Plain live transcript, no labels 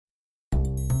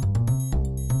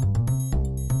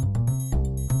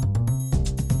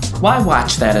Why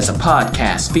Watch That is a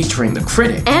podcast featuring the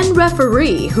critic and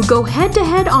referee who go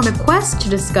head-to-head on a quest to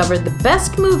discover the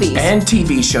best movies and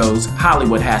TV shows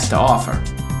Hollywood has to offer.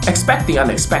 Expect the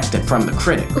unexpected from the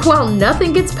critic. Well,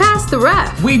 nothing gets past the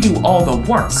ref. We do all the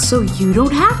work, so you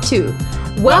don't have to.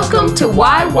 Welcome to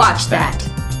Why Watch That.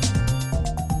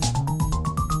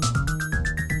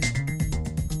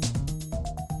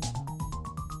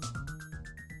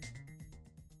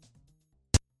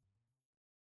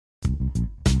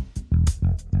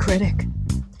 Critic.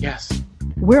 Yes.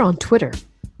 We're on Twitter.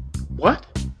 What?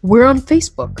 We're on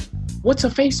Facebook. What's a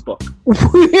Facebook?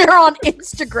 We're on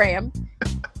Instagram.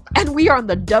 And we are on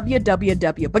the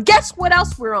www. But guess what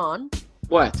else we're on?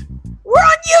 What? We're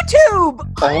on YouTube!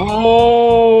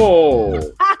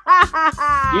 Oh!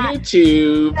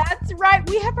 YouTube. That's right.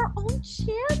 We have our own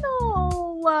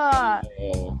channel.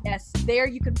 Yes, there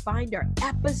you can find our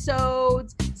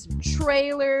episodes, some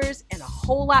trailers, and a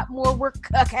whole lot more we're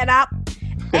cooking up.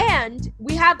 And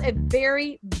we have a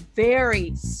very,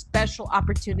 very special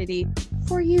opportunity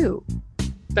for you.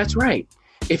 That's right.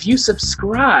 If you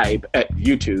subscribe at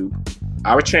YouTube,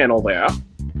 our channel there,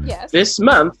 yes, this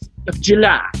month of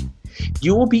July,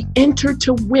 you will be entered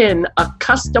to win a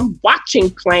custom watching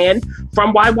plan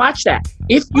from Why Watch That.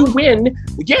 If you win,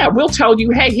 we'll tell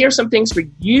you, hey, here's some things for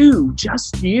you,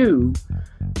 just you,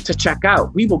 to check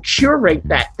out. We will curate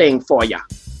that thing for you.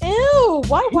 Ew,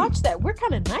 why watch that? We're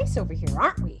kind of nice over here,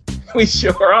 aren't we? We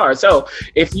sure are. So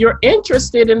if you're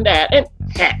interested in that, and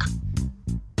heck,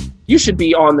 you should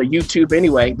be on the YouTube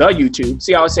anyway. The YouTube.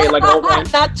 See how I say it like old man?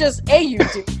 Not just a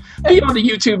YouTube. Be on the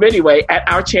YouTube anyway at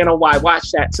our channel, Why Watch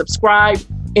That. Subscribe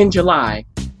in July,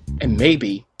 and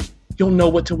maybe you'll know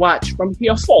what to watch from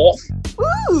here forth.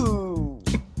 Ooh.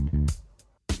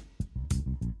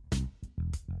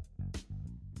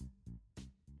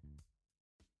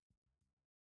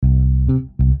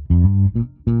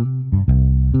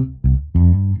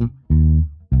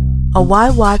 A Why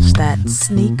Watch That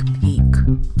sneak peek.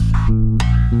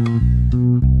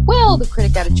 Well, the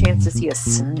critic got a chance to see a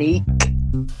sneak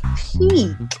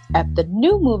peek at the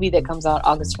new movie that comes out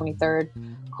August 23rd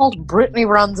called Brittany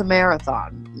Runs a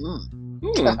Marathon.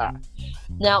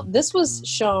 Now, this was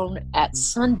shown at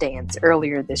Sundance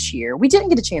earlier this year. We didn't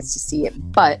get a chance to see it,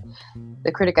 but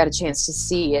the critic got a chance to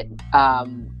see it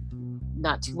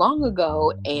not too long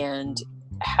ago and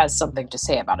has something to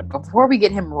say about it. Before we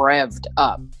get him revved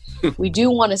up, we do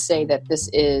want to say that this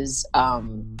is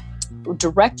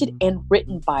directed and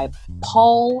written by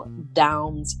Paul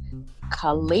Downs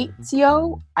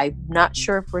Calatio. I'm not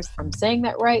sure if I'm saying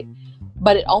that right,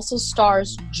 but it also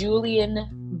stars Julian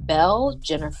Bell,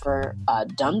 Jennifer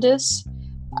Dundas,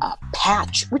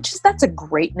 Patch, that's a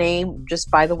great name,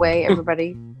 just by the way,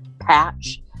 everybody.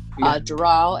 Patch,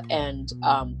 Dural, and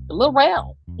Lil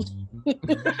Rel.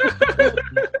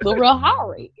 Lil Rel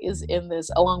Howery is in this,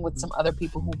 along with some other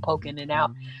people who poke in and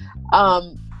out.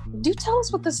 Do tell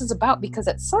us what this is about, because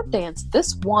at Sundance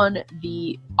this won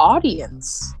the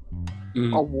audience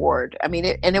award. I mean,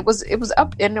 it was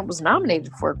up and it was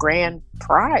nominated for a grand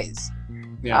prize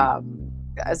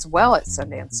as well at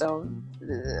Sundance. So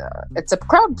it's a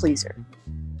crowd pleaser.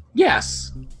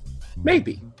 Yes,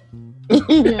 maybe.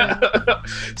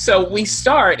 So we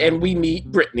start and we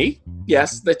meet Brittany.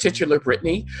 Yes, the titular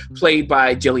Brittany, played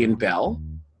by Jillian Bell.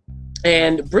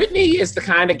 And Brittany is the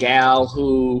kind of gal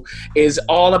who is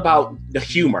all about the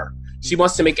humor. She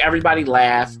wants to make everybody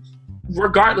laugh,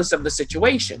 regardless of the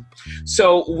situation.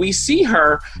 So we see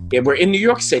her, we're in New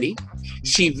York City.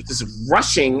 She's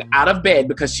rushing out of bed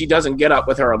because she doesn't get up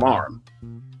with her alarm.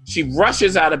 She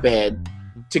rushes out of bed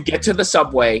to get to the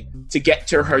subway to get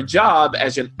to her job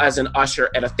as an usher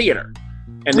at a theater.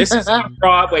 And this is a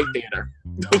Broadway theater.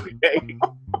 Okay.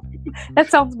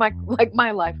 That sounds like my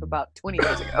life about 20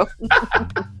 years ago.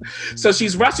 So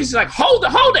she's rushing. She's like, hold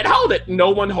it.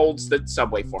 No one holds the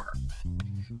subway for her.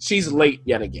 She's late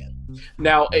yet again.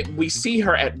 Now, we see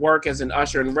her at work as an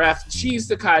usher and ref. She's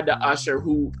the kind of usher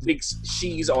who thinks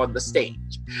she's on the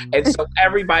stage. And so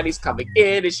everybody's coming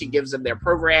in and she gives them their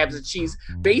programs and she's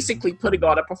basically putting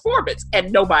on a performance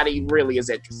and nobody really is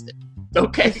interested.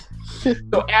 Okay?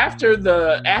 So after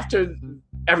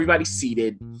everybody's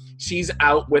seated, she's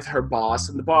out with her boss,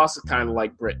 and the boss is kind of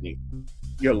like, Brittany,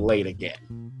 you're late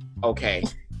again. Okay?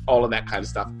 All of that kind of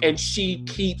stuff. And she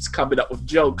keeps coming up with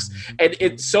jokes, and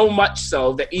it's so much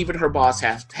so that even her boss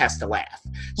has to laugh.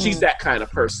 She's that kind of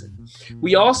person.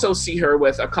 We also see her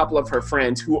with a couple of her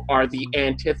friends who are the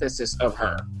antithesis of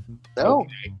her. Oh.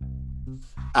 Okay?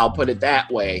 I'll put it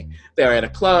that way. They're at a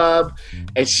club,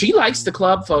 and she likes the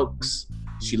club, folks.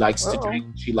 She likes to drink.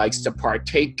 She likes to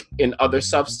partake in other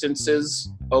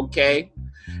substances, okay?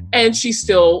 And she's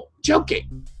still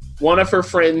joking. One of her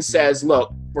friends says,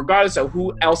 look, regardless of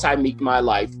who else I meet in my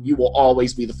life, you will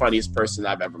always be the funniest person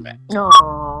I've ever met.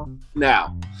 Aww.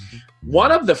 Now,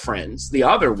 one of the friends, the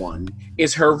other one,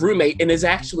 is her roommate and is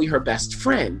actually her best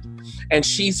friend. And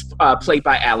she's played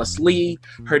by Alice Lee.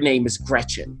 Her name is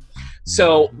Gretchen.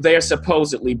 So they're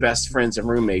supposedly best friends and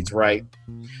roommates, right?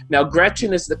 Now,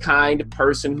 Gretchen is the kind of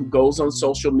person who goes on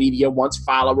social media, wants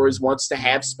followers, wants to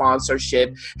have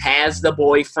sponsorship, has the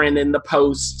boyfriend in the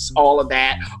posts, all of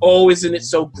that. Oh, isn't it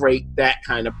so great? That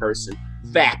kind of person.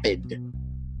 Vapid.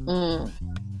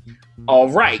 All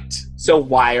right. So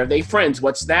why are they friends?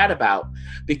 What's that about?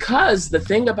 Because the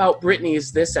thing about Brittany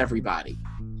is this, everybody.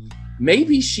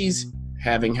 Maybe she's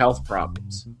having health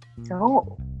problems.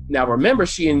 Oh. Now, remember,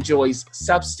 she enjoys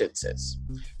substances.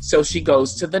 So she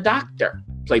goes to the doctor,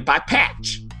 played by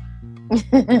Patch.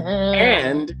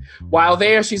 And while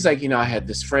there, she's like, I had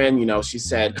this friend, she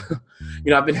said,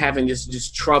 I've been having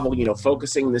this trouble,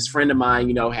 focusing. This friend of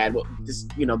mine, had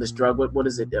this drug. What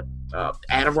is it?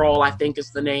 Adderall, I think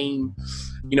is the name.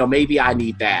 Maybe I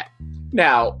need that.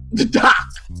 Now, the doc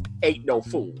ain't no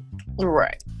fool.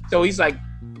 Right. So he's like,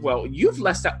 well, you've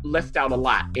left out a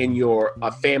lot in your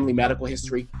family medical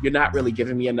history. You're not really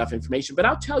giving me enough information, but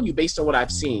I'll tell you based on what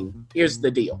I've seen. Here's the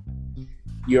deal.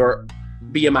 Your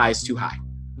BMI is too high.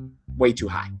 Way too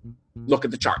high. Look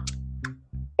at the chart.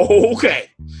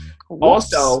 Okay. Whoops.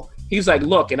 Also, he's like,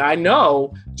 look, and I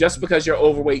know just because you're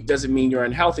overweight doesn't mean you're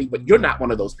unhealthy, but you're not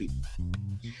one of those people.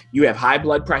 You have high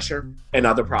blood pressure and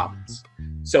other problems.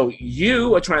 So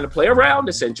you are trying to play around,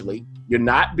 essentially. You're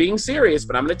not being serious,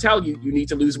 but I'm going to tell you, you need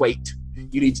to lose weight.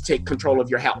 You need to take control of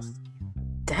your health.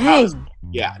 Dang.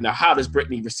 Now, how does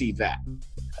Brittany receive that?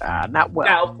 Not well.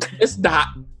 Now, this doc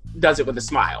does it with a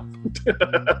smile.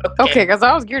 Okay, because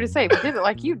I was geared to say, but did it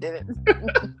like you did it.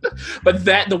 But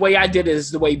the way I did it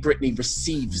is the way Brittany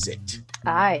receives it.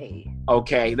 Aye.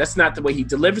 Okay, that's not the way he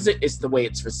delivers it. It's the way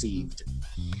it's received.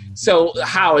 So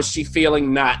how is she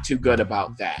feeling not too good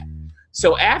about that?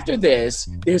 So after this,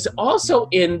 there's also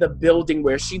in the building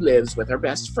where she lives with her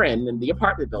best friend in the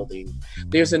apartment building,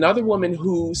 there's another woman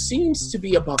who seems to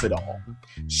be above it all.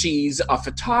 She's a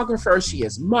photographer. She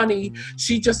has money.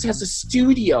 She just has a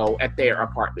studio at their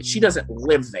apartment. She doesn't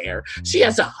live there. She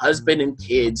has a husband and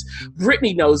kids.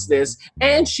 Brittany knows this.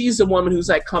 And she's a woman who's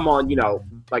like, come on,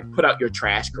 put out your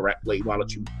trash correctly. Why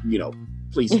don't you,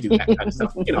 please do that kind of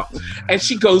stuff, And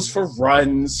she goes for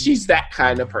runs. She's that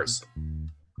kind of person.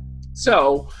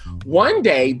 So one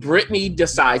day, Brittany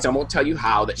decides, I won't tell you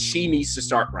how, that she needs to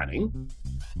start running.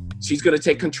 She's going to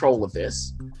take control of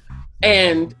this.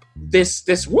 And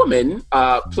this woman,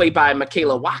 played by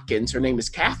Michaela Watkins, her name is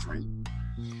Catherine,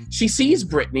 she sees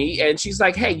Brittany and she's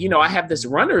like, hey, I have this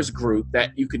runners group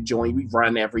that you could join. We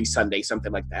run every Sunday,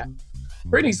 something like that.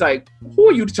 Brittany's like, who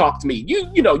are you to talk to me?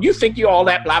 You think you're all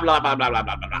that, blah, blah, blah, blah, blah,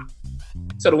 blah, blah, blah.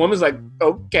 So the woman's like,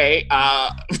 okay,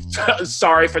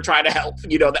 sorry for trying to help,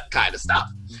 that kind of stuff.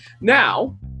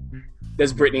 Now,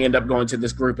 does Brittany end up going to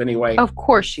this group anyway? Of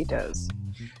course she does.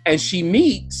 And she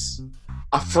meets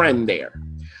a friend there,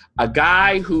 a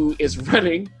guy who is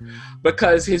running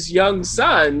because his young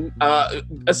son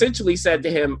essentially said to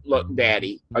him, look,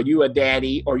 daddy, are you a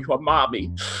daddy or are you a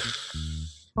mommy?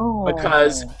 Oh.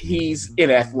 Because he's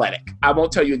inathletic. I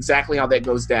won't tell you exactly how that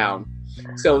goes down.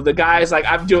 So the guy's like,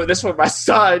 I'm doing this for my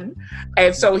son.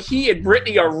 And so he and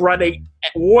Brittany are running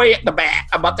way at the back,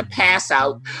 about to pass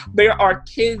out. There are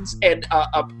kids and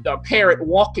a parent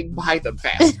walking by them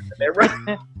fast. They're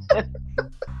running.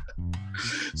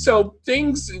 So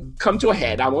things come to a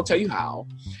head. I won't tell you how.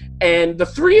 And the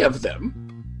three of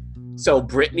them, so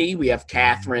Brittany, we have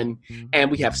Catherine, and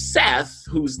we have Seth,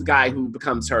 who's the guy who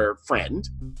becomes her friend,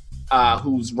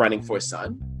 who's running for his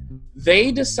son.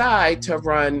 They decide to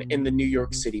run in the New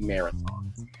York City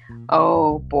Marathon.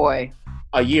 Oh boy.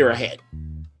 A year ahead.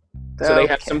 So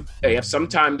Okay. they have some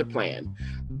time to plan.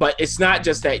 But it's not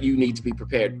just that you need to be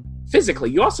prepared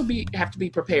physically. You also have to be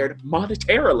prepared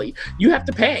monetarily. You have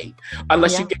to pay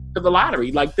unless you get to the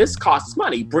lottery. Like, this costs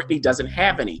money. Brittany doesn't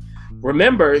have any.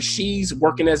 Remember, she's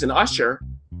working as an usher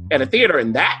at a theater,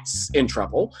 and that's in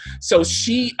trouble. So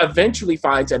she eventually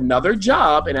finds another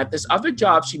job, and at this other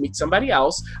job, she meets somebody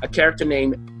else, a character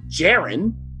named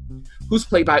Jaren, who's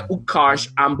played by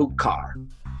Utkarsh Ambudkar.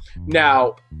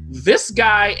 Now, this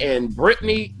guy and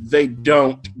Brittany, they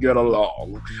don't get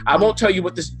along. I won't tell you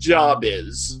what this job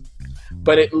is,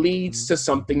 but it leads to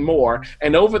something more.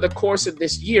 And over the course of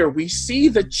this year, we see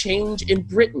the change in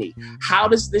Brittany. How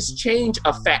does this change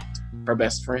affect her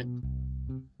best friend?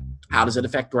 How does it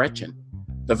affect Gretchen,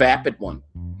 the vapid one?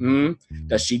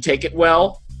 Does she take it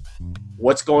well?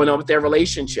 What's going on with their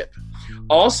relationship?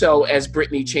 Also, as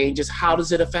Brittany changes, how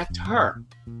does it affect her?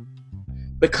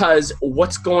 because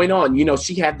what's going on? You know,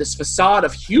 she had this facade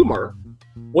of humor.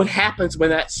 What happens when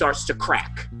that starts to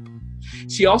crack?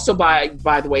 She also, by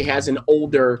the way, has an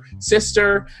older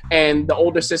sister, and the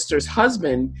older sister's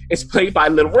husband is played by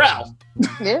Lil Rel.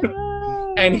 Yeah.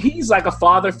 And he's like a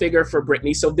father figure for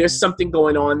Britney, so there's something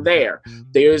going on there.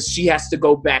 She has to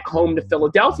go back home to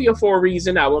Philadelphia for a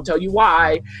reason. I won't tell you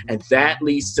why, and that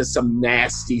leads to some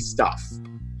nasty stuff.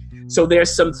 So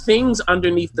there's some things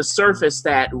underneath the surface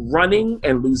that running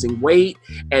and losing weight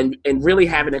and really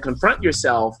having to confront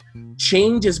yourself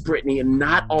changes Britney, and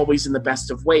not always in the best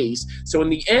of ways. So in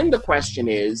the end, the question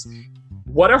is,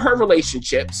 what are her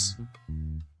relationships?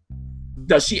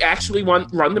 Does she actually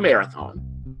run the marathon?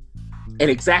 And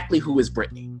exactly who is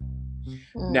Britney?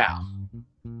 Now,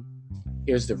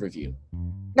 here's the review.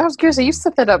 I was curious. You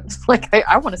set that up like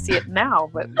I want to see it now,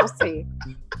 but we'll see.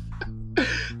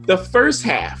 The first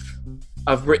half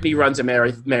of Britney Runs a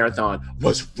Marathon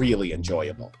was really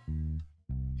enjoyable.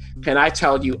 Can I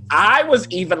tell you, I was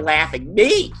even laughing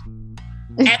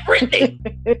at Britney.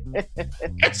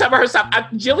 And some of her stuff.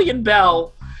 Jillian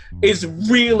Bell is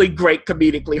really great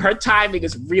comedically. Her timing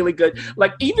is really good.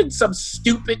 Like, even some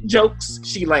stupid jokes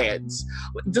she lands.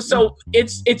 So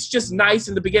it's just nice.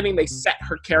 In the beginning, they set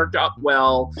her character up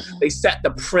well. They set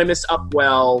the premise up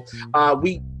well.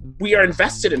 We are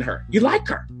invested in her. You like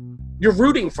her. You're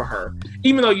rooting for her,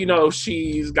 even though you know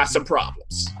she's got some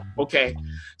problems, okay?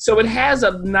 So it has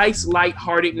a nice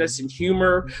lightheartedness and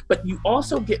humor, but you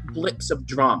also get blips of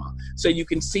drama. So you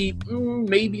can see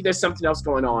maybe there's something else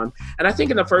going on. And I think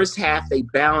in the first half, they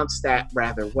balance that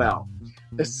rather well.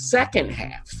 The second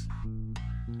half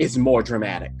is more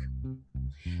dramatic.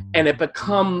 And it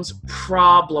becomes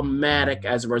problematic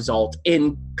as a result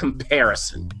in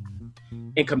comparison.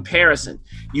 In comparison,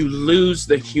 you lose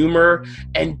the humor,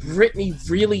 and Britney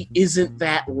really isn't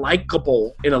that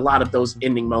likable in a lot of those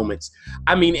ending moments.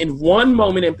 I mean, in one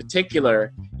moment in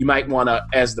particular, you might want to,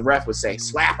 as the ref would say,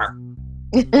 slap her.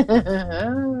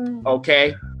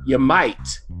 Okay? You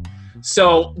might.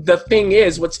 So the thing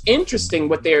is, what's interesting,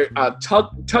 what they're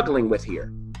tuggling with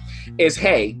here is,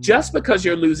 hey, just because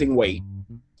you're losing weight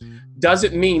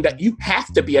doesn't mean that you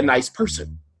have to be a nice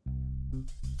person.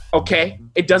 Okay?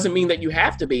 It doesn't mean that you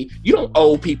have to be. You don't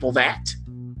owe people that.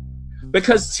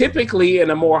 Because typically in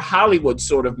a more Hollywood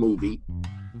sort of movie,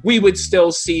 we would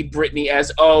still see Britney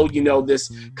as, this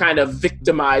kind of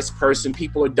victimized person.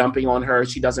 People are dumping on her.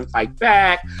 She doesn't fight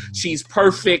back. She's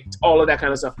perfect. All of that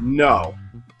kind of stuff. No.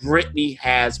 Britney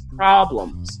has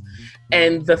problems.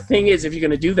 And the thing is, if you're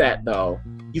going to do that, though,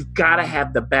 you've got to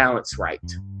have the balance right.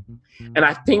 And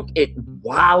I think it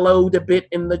wallowed a bit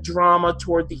in the drama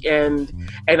toward the end.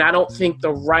 And I don't think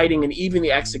the writing and even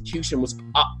the execution was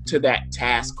up to that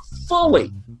task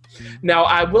fully. Now,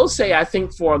 I will say, I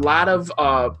think for a lot of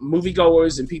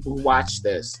moviegoers and people who watch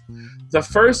this, the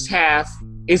first half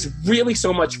is really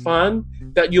so much fun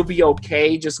that you'll be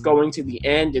okay just going to the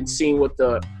end and seeing what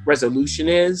the resolution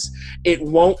is. It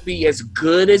won't be as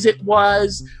good as it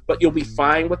was, but you'll be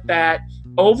fine with that.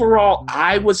 Overall,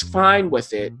 I was fine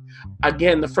with it.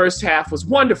 Again, the first half was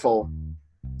wonderful.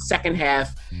 Second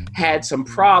half had some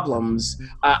problems.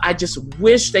 I just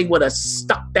wish they would have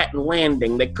stuck that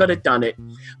landing. They could have done it.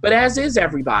 But as is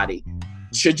everybody,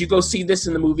 should you go see this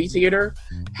in the movie theater?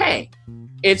 Hey,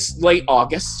 it's late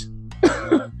August.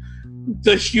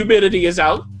 The humidity is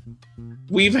out.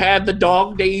 We've had the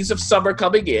dog days of summer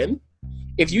coming in.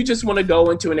 If you just want to go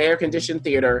into an air-conditioned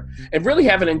theater and really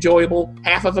have an enjoyable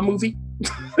half of a movie,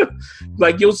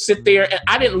 like you'll sit there, and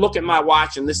I didn't look at my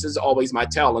watch, and this is always my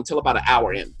tell, until about an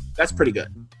hour in. That's pretty good.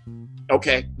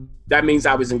 Okay? That means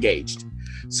I was engaged.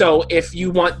 So if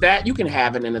you want that, you can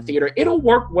have it in a theater. It'll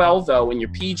work well, though, in your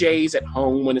PJs at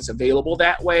home when it's available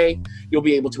that way. You'll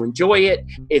be able to enjoy it.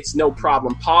 It's no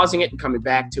problem pausing it and coming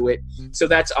back to it. So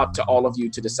that's up to all of you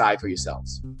to decide for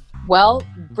yourselves. Well,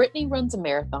 Britney Runs a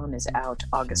Marathon is out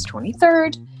August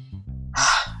 23rd.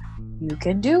 You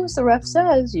can do as the ref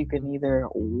says. You can either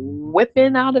whip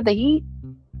in out of the heat,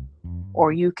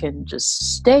 or you can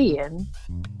just stay in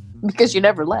because you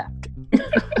never left.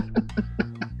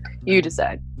 You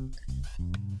decide.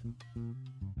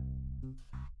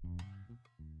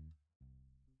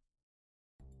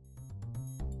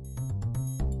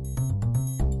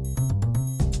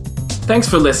 Thanks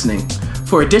for listening.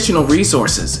 For additional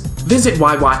resources, visit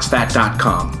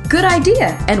whywatchthat.com. Good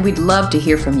idea, and we'd love to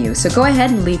hear from you. So go ahead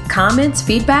and leave comments,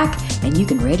 feedback, and you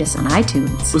can rate us on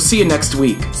iTunes. We'll see you next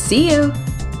week. See you.